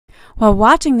While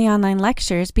watching the online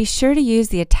lectures, be sure to use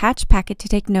the attached packet to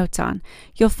take notes on.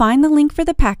 You'll find the link for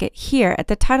the packet here at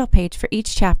the title page for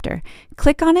each chapter.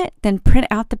 Click on it, then print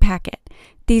out the packet.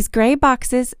 These gray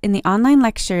boxes in the online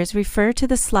lectures refer to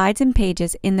the slides and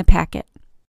pages in the packet.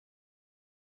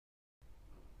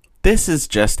 This is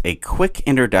just a quick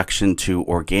introduction to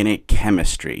organic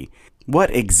chemistry.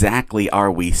 What exactly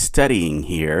are we studying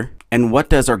here, and what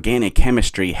does organic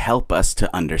chemistry help us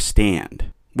to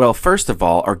understand? Well, first of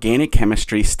all, organic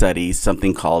chemistry studies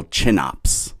something called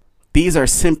chinops. These are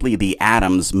simply the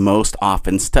atoms most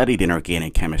often studied in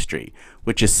organic chemistry,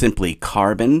 which is simply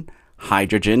carbon,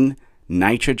 hydrogen,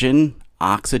 nitrogen,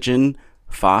 oxygen,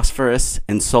 phosphorus,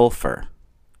 and sulfur.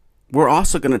 We're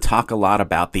also going to talk a lot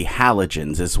about the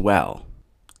halogens as well.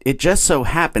 It just so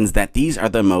happens that these are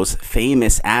the most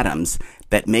famous atoms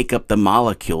that make up the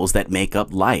molecules that make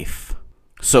up life.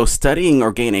 So studying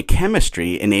organic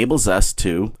chemistry enables us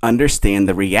to understand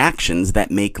the reactions that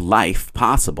make life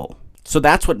possible. So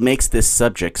that's what makes this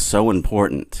subject so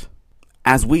important.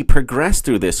 As we progress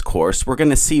through this course, we're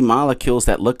going to see molecules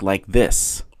that look like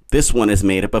this. This one is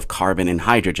made up of carbon and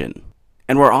hydrogen.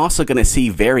 And we're also going to see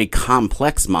very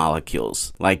complex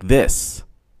molecules like this.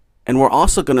 And we're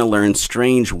also going to learn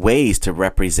strange ways to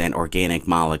represent organic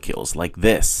molecules like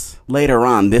this. Later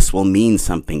on, this will mean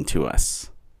something to us.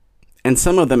 And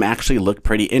some of them actually look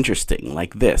pretty interesting,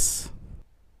 like this.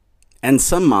 And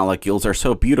some molecules are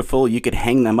so beautiful you could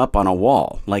hang them up on a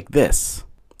wall, like this.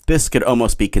 This could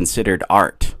almost be considered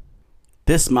art.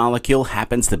 This molecule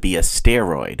happens to be a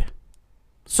steroid.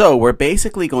 So we're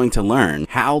basically going to learn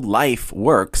how life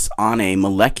works on a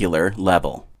molecular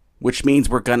level, which means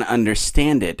we're going to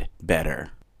understand it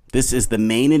better. This is the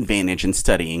main advantage in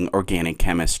studying organic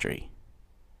chemistry.